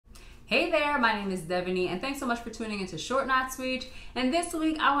Hey there, my name is Devaney, and thanks so much for tuning into Short Not Sweet. And this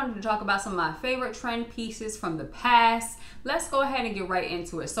week, I wanted to talk about some of my favorite trend pieces from the past. Let's go ahead and get right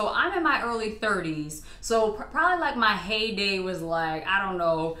into it. So I'm in my early 30s, so probably like my heyday was like, I don't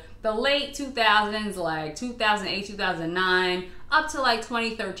know, the late 2000s, like 2008, 2009, up to like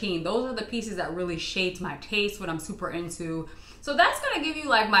 2013. Those are the pieces that really shaped my taste, what I'm super into. So that's gonna give you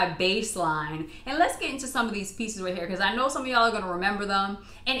like my baseline. And let's get into some of these pieces right here, because I know some of y'all are gonna remember them.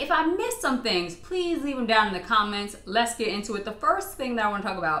 And if I missed some things, please leave them down in the comments. Let's get into it. The first thing that I wanna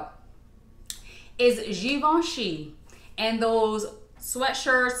talk about is Givenchy and those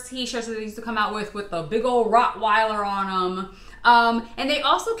sweatshirts, t-shirts that they used to come out with the big old Rottweiler on them. And they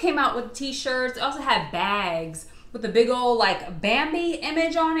also came out with t-shirts. They also had bags with the big old like Bambi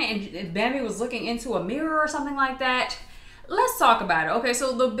image on it, and Bambi was looking into a mirror or something like that. Let's talk about it. Okay,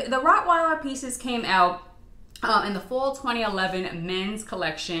 so the Rottweiler pieces came out in the fall 2011 men's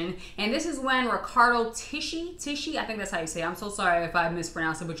collection, and this is when Riccardo Tisci, I think that's how you say it. I'm so sorry if I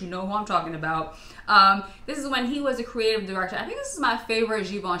mispronounced it, but you know who I'm talking about. This is when he was a creative director. I think this is my favorite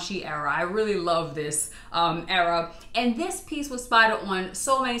Givenchy era. I really love this era. And this piece was spotted on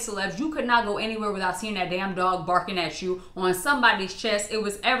so many celebs. You could not go anywhere without seeing that damn dog barking at you on somebody's chest. It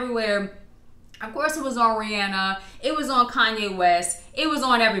was everywhere. Of course, it was on Rihanna, it was on Kanye West, it was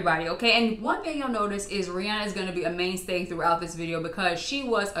on everybody, okay? And one thing you'll notice is Rihanna is gonna be a mainstay throughout this video because she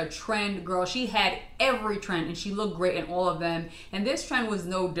was a trend girl. She had every trend and she looked great in all of them. And this trend was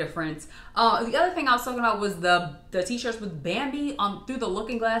no different. The other thing I was talking about was the t-shirts with Bambi through the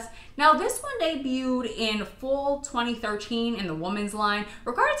looking glass. Now this one debuted in fall 2013 in the women's line.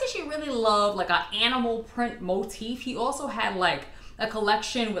 Riccardo Tisci really loved like an animal print motif. He also had like a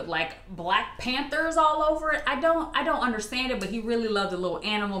collection with like Black Panthers all over it. I don't understand it, but he really loved the little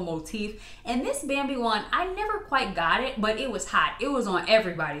animal motif. And this Bambi one, I never quite got it, but it was hot. It was on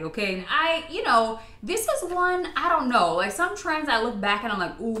everybody, okay? This is one, I don't know. Like some trends I look back and I'm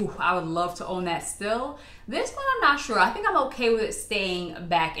like, ooh, I would love to own that still. This one, I'm not sure. I think I'm okay with it staying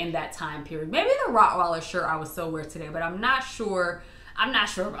back in that time period. Maybe the Rottweiler shirt I would still wear today, but I'm not sure. I'm not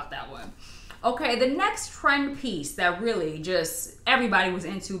sure about that one. Okay, the next trend piece that really just everybody was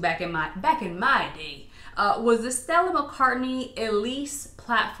into back in my day was the Stella McCartney Elise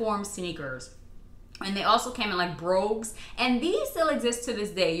platform sneakers. And they also came in like brogues, and these still exist to this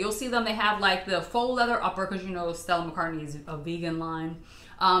day. You'll see them. They have like the faux leather upper, because you know Stella McCartney is a vegan line.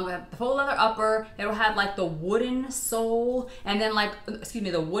 The faux leather upper. It'll have like the wooden sole, and then like, excuse me,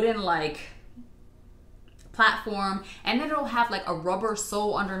 the wooden like platform, and then it'll have like a rubber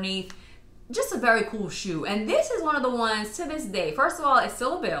sole underneath. Just a very cool shoe. And this is one of the ones to this day. First of all, it's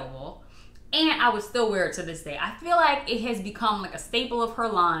still available and I would still wear it to this day. I feel like it has become like a staple of her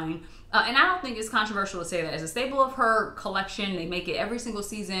line. And I don't think it's controversial to say that. It's a staple of her collection. They make it every single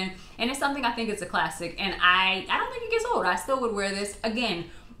season. And it's something I think it's a classic. And I don't think it gets old. I still would wear this. Again,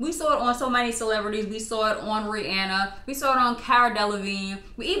 we saw it on so many celebrities. We saw it on Rihanna. We saw it on Cara Delevingne.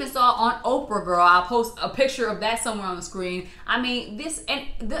 We even saw it on Oprah, girl. I'll post a picture of that somewhere on the screen. I mean, this, and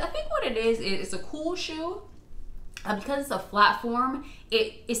I think what it is it's a cool shoe. Because it's a flat form,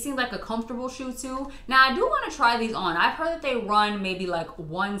 it seems like a comfortable shoe too. Now I do want to try these on. I've heard that they run maybe like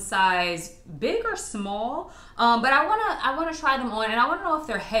one size big or small, but I wanna try them on, and I want to know if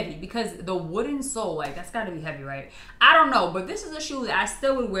they're heavy, because the wooden sole, like that's got to be heavy, right? I don't know, but this is a shoe that I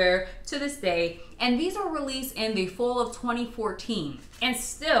still would wear to this day. And these are released in the fall of 2014, and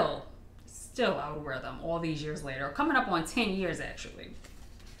still I would wear them all these years later, coming up on 10 years actually.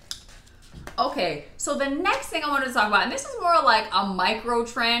 Okay, so the next thing I wanted to talk about, and this is more like a micro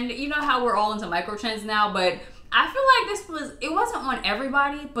trend. You know how we're all into micro trends now, but I feel like it wasn't on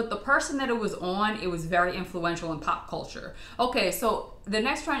everybody, but the person that it was on, it was very influential in pop culture. Okay, so the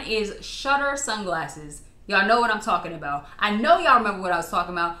next trend is shutter sunglasses. Y'all know what I'm talking about. I know y'all remember what I was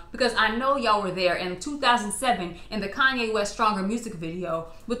talking about, because I know y'all were there in 2007 in the Kanye West Stronger music video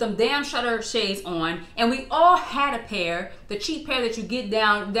with them damn shutter shades on, and we all had a pair, the cheap pair that you get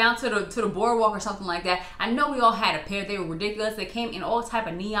down to the boardwalk or something like that. I know we all had a pair. They were ridiculous. They came in all type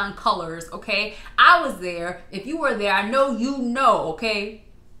of neon colors, okay? I was there. If you were there, I know you know, okay?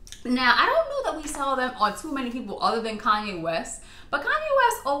 Now, I don't know that we saw them on too many people other than Kanye West, but Kanye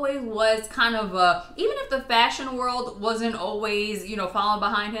West always was kind of even if the fashion world wasn't always, you know, following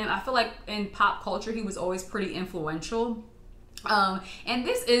behind him, I feel like in pop culture, he was always pretty influential. And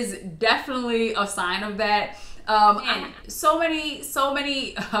this is definitely a sign of that. And so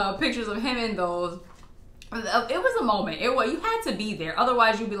many pictures of him in those. It was a moment. You had to be there.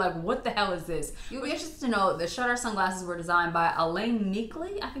 Otherwise, you'd be like, what the hell is this? You'd be interested to know the shutter sunglasses were designed by Alain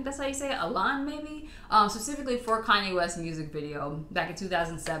Nickley. I think that's how you say it. Alain, maybe? Specifically for Kanye West's music video back in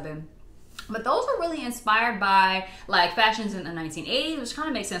 2007. But those were really inspired by like fashions in the 1980s, which kind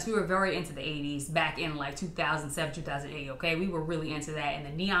of makes sense. We were very into the 80s back in like 2007, 2008, okay? We were really into that. And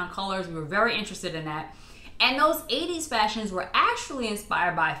the neon colors, we were very interested in that. And those 80s fashions were actually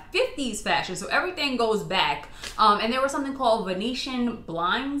inspired by 50s fashion. So everything goes back. And there was something called Venetian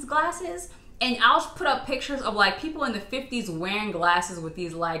blinds glasses. And I'll put up pictures of like people in the 50s wearing glasses with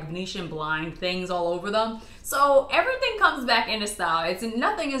these like Venetian blind things all over them. So everything comes back into style.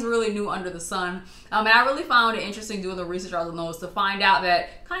 Nothing is really new under the sun. And I really found it interesting doing the research on those to find out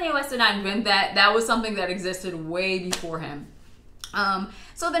that Kanye West did not invent that. That was something that existed way before him.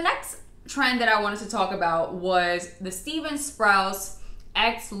 So the next trend that I wanted to talk about was the Steven Sprouse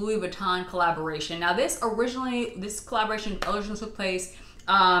x Louis Vuitton collaboration. Now this collaboration originally took place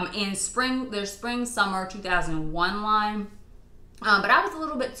in spring summer 2001 line. But I was a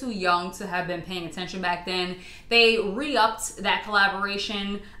little bit too young to have been paying attention back then. They re-upped that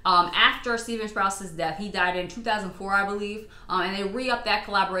collaboration after Steven Sprouse's death. He died in 2004, I believe. And they re-upped that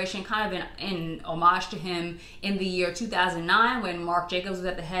collaboration kind of in homage to him in the year 2009 when Marc Jacobs was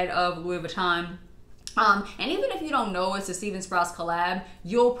at the head of Louis Vuitton. And even if you don't know it's a Steven Sprouse collab,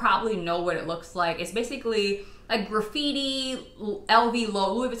 you'll probably know what it looks like. It's basically a graffiti Louis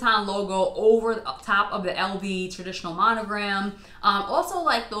Vuitton logo over the top of the LV traditional monogram. Also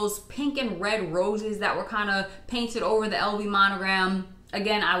like those pink and red roses that were kind of painted over the LV monogram.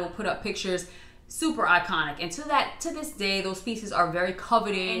 Again, I will put up pictures. Super iconic. And to this day, those pieces are very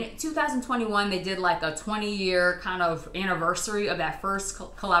coveted. In 2021, they did like a 20-year kind of anniversary of that first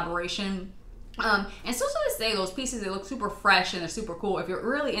collaboration. And still to this day, those pieces, they look super fresh and they're super cool. If you're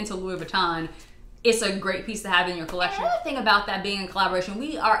really into Louis Vuitton, it's a great piece to have in your collection. Another thing about that being in collaboration,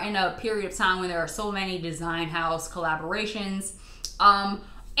 we are in a period of time when there are so many design house collaborations.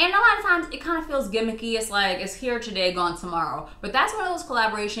 And a lot of times it kind of feels gimmicky. It's like, it's here today, gone tomorrow. But that's one of those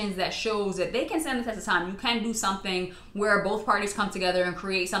collaborations that shows that they can stand the test of time. You can do something where both parties come together and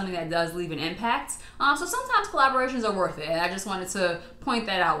create something that does leave an impact. So sometimes collaborations are worth it. And I just wanted to point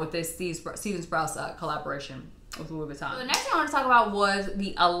that out with this Steven Sprouse collaboration with Louis Vuitton. So the next thing I want to talk about was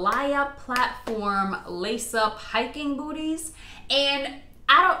the Alaya platform lace-up hiking booties. And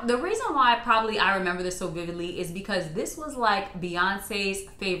the reason why I remember this so vividly is because this was like Beyonce's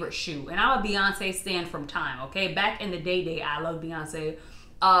favorite shoe. And I'm a Beyonce stan from time, okay? Back in the day, I love Beyonce.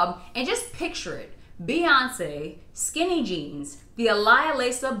 And just picture it. Beyonce, skinny jeans, the Alaya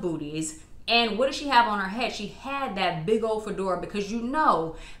lace-up booties, and what did she have on her head? She had that big old fedora because you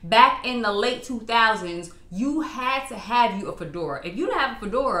know, back in the late 2000s, you had to have you a fedora. If you didn't have a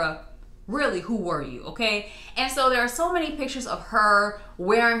fedora, really, who were you, okay? And so there are so many pictures of her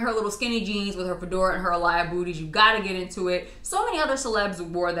wearing her little skinny jeans with her fedora and her Alaya booties. You gotta get into it. So many other celebs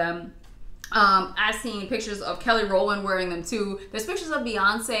wore them. I've seen pictures of Kelly Rowland wearing them too. There's pictures of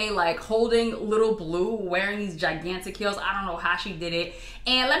Beyonce like holding Little Blue wearing these gigantic heels. I don't know how she did it.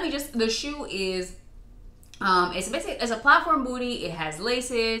 And the shoe is, it's a platform booty. It has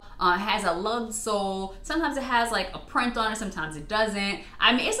laces. It has a lugged sole. Sometimes it has like a print on it. Sometimes it doesn't.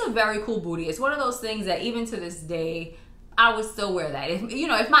 I mean, it's a very cool booty. It's one of those things that even to this day, I would still wear that.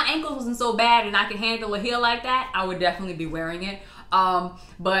 If my ankles wasn't so bad and I could handle a heel like that, I would definitely be wearing it.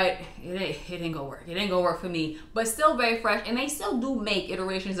 But it ain't gonna work. It ain't gonna work for me. But still very fresh, and they still do make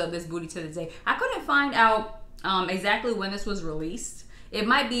iterations of this booty to this day. I couldn't find out exactly when this was released. It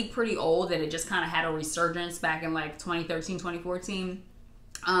might be pretty old and it just kind of had a resurgence back in like 2013, 2014.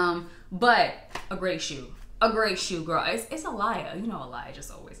 But a great shoe. A great shoe, girl. It's Alaya. You know Alaya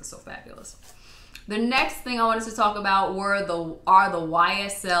just always is so fabulous. The next thing I wanted to talk about are the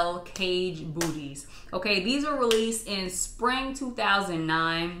YSL cage booties. Okay, these were released in spring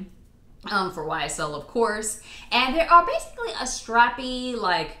 2009 for YSL, of course. And they are basically a strappy,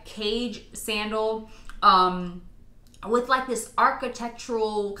 like, cage sandal with, like, this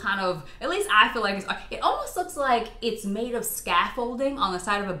architectural kind of, at least I feel like it almost looks like it's made of scaffolding on the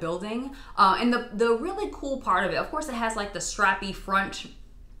side of a building. And the really cool part of it, of course, it has, like, the strappy front.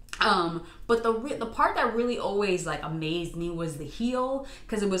 But the part that really always like amazed me was the heel,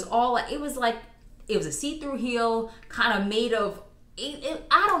 because it was a see-through heel kind of made of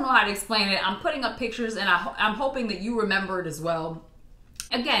I don't know how to explain it. I'm putting up pictures and I'm hoping that you remember it as well.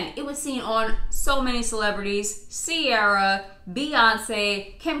 Again, it was seen on so many celebrities: Ciara,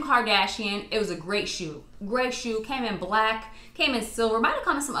 Beyonce, Kim Kardashian. It was a great shoe. Great shoe. Came in black, came in silver, might have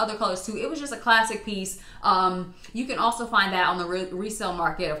come in some other colors too. It was just a classic piece. You can also find that on the resale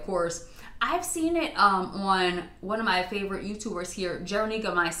market, of course. I've seen it on one of my favorite YouTubers here,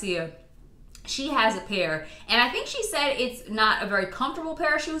 Jeronica Maisia. she has a pair, and I think she said it's not a very comfortable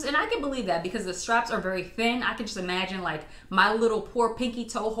pair of shoes, and I can believe that because the straps are very thin. I can just imagine like my little poor pinky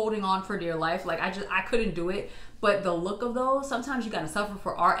toe holding on for dear life. Like I couldn't do it. But the look of those, sometimes you gotta suffer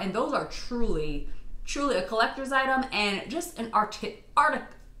for art, and those are truly a collector's item and just an art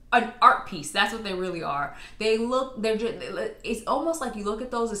piece. That's what they really are. It's almost like you look at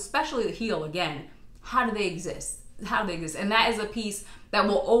those, especially the heel again. How do they exist? How do they exist? And that is a piece that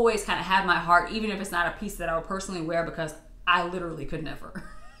will always kind of have my heart, even if it's not a piece that I would personally wear, because I literally could never.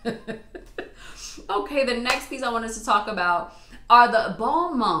 Okay, the next piece I wanted to talk about are the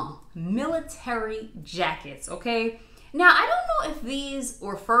Balmain military jackets. Okay, now I don't know if these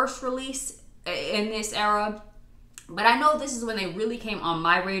were first released in this era, but I know this is when they really came on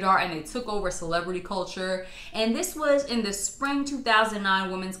my radar and they took over celebrity culture. And this was in the spring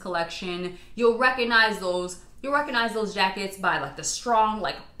 2009 women's collection. You'll recognize those jackets by like the strong,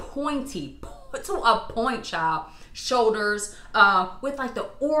 like pointy, to a point, child, shoulders, with like the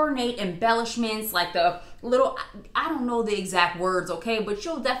ornate embellishments, like the little, I don't know the exact words, okay, but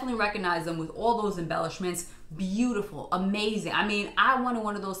you'll definitely recognize them with all those embellishments. Beautiful, amazing. I mean, I wanted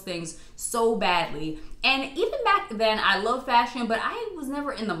one of those things so badly. And even back then, I love fashion, but I was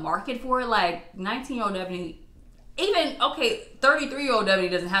never in the market for it. Like 19-year-old Debbie, even, okay, 33-year-old Debbie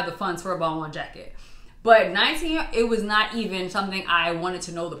doesn't have the funds for a Balmain jacket. But 19, it was not even something I wanted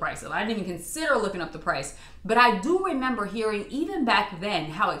to know the price of. I didn't even consider looking up the price. But I do remember hearing, even back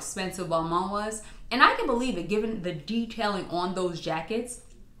then, how expensive Balmain was. And I can believe it, given the detailing on those jackets.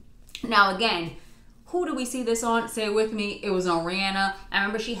 Now, again, who do we see this on? Say it with me. It was on Rihanna. I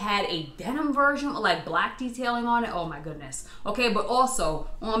remember she had a denim version with like black detailing on it. Oh my goodness. Okay, but also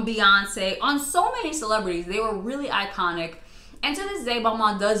on Beyonce, on so many celebrities. They were really iconic. And to this day,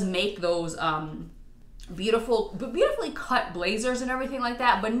 Balmain does make those beautifully cut blazers and everything like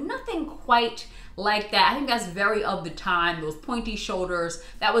that, but nothing quite like that. I think that's very of the time. Those pointy shoulders.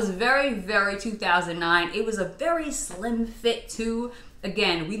 That was very, very 2009. It was a very slim fit too.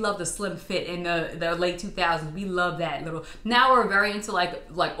 Again, we love the slim fit in the late 2000s. We love that little. Now we're very into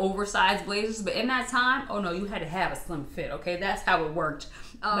like oversized blazers, but in that time, oh no, you had to have a slim fit. Okay, that's how it worked.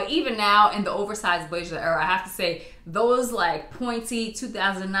 But even now in the oversized blazer era, I have to say those like pointy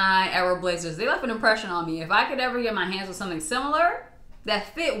 2009 era blazers, they left an impression on me. If I could ever get my hands on something similar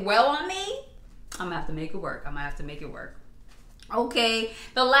that fit well on me, I'm gonna have to make it work. I'm gonna have to make it work. Okay,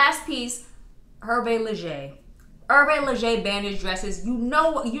 the last piece, Herve Leger. Herve Leger bandage dresses. You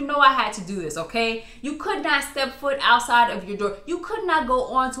know I had to do this, okay? You could not step foot outside of your door. You could not go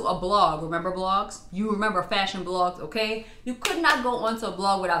onto a blog. Remember blogs? You remember fashion blogs, okay? You could not go onto a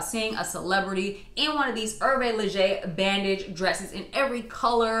blog without seeing a celebrity in one of these Herve Leger bandage dresses in every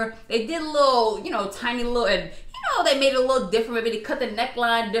color. They did a little, tiny little, and they made it a little different. Maybe they cut the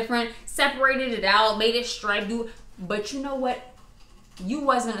neckline different, separated it out, made it striped. But you know what? You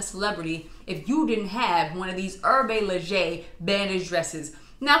wasn't a celebrity if you didn't have one of these Herve Leger bandage dresses.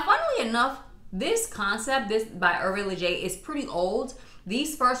 Now, funnily enough, this concept, by Herve Leger, is pretty old.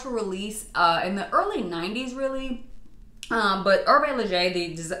 These first were released in the early 90s, really. But Herve Leger,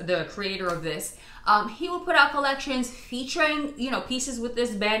 the creator of this, he would put out collections featuring, pieces with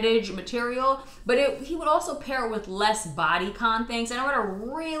this bandage material, but he would also pair it with less bodycon things. And I read a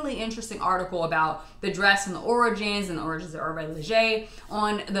really interesting article about the dress and the origins of Herve Leger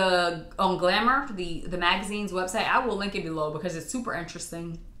on Glamour, the magazine's website. I will link it below because it's super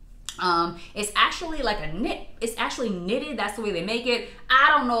interesting. It's actually like a knit. It's actually knitted. That's the way they make it. I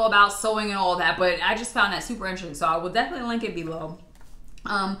don't know about sewing and all that, but I just found that super interesting. So I will definitely link it below.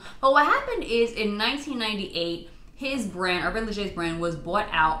 But what happened is in 1998, his brand, Herve Leger's brand, was bought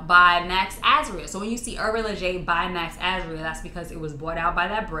out by Max Azria. So when you see Herve Leger by Max Azria, that's because it was bought out by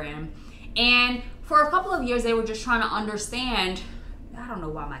that brand. And for a couple of years, they were just trying to understand. I don't know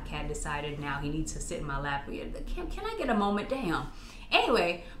why my cat decided now he needs to sit in my lap. Can I get a moment? Damn.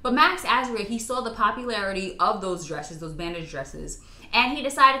 Anyway, but Max Azria, he saw the popularity of those dresses, those bandage dresses, and he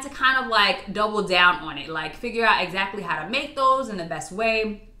decided to kind of like double down on it, like figure out exactly how to make those in the best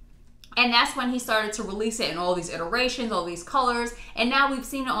way. And that's when he started to release it in all these iterations, all these colors, and now we've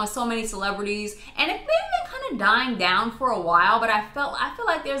seen it on so many celebrities. And it's been kind of dying down for a while, but I feel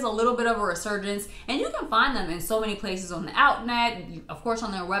like there's a little bit of a resurgence, and you can find them in so many places on the outnet, of course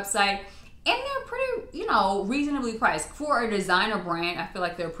on their website. And they're pretty, reasonably priced. For a designer brand, I feel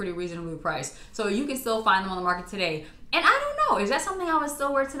like they're pretty reasonably priced. So you can still find them on the market today. And I don't know, is that something I would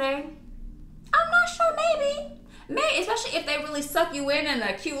still wear today? I'm not sure, maybe. especially if they really suck you in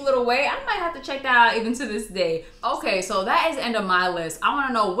a cute little way. I might have to check that out even to this day. Okay, so that is the end of my list. I want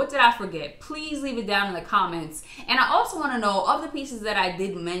to know, what did I forget? Please leave it down in the comments. And I also want to know, of the pieces that I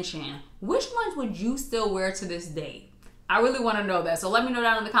did mention, which ones would you still wear to this day? I really want to know that, so let me know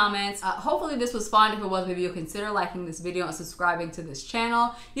down in the comments. Hopefully this was fun. If it was, maybe you'll consider liking this video and subscribing to this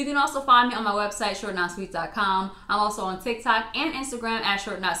channel. You can also find me on my website, shortnotsweet.com. I'm also on TikTok and Instagram at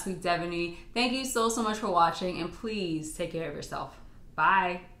shortnotsweetdevaney. Thank you so much for watching, and please take care of yourself.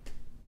 Bye.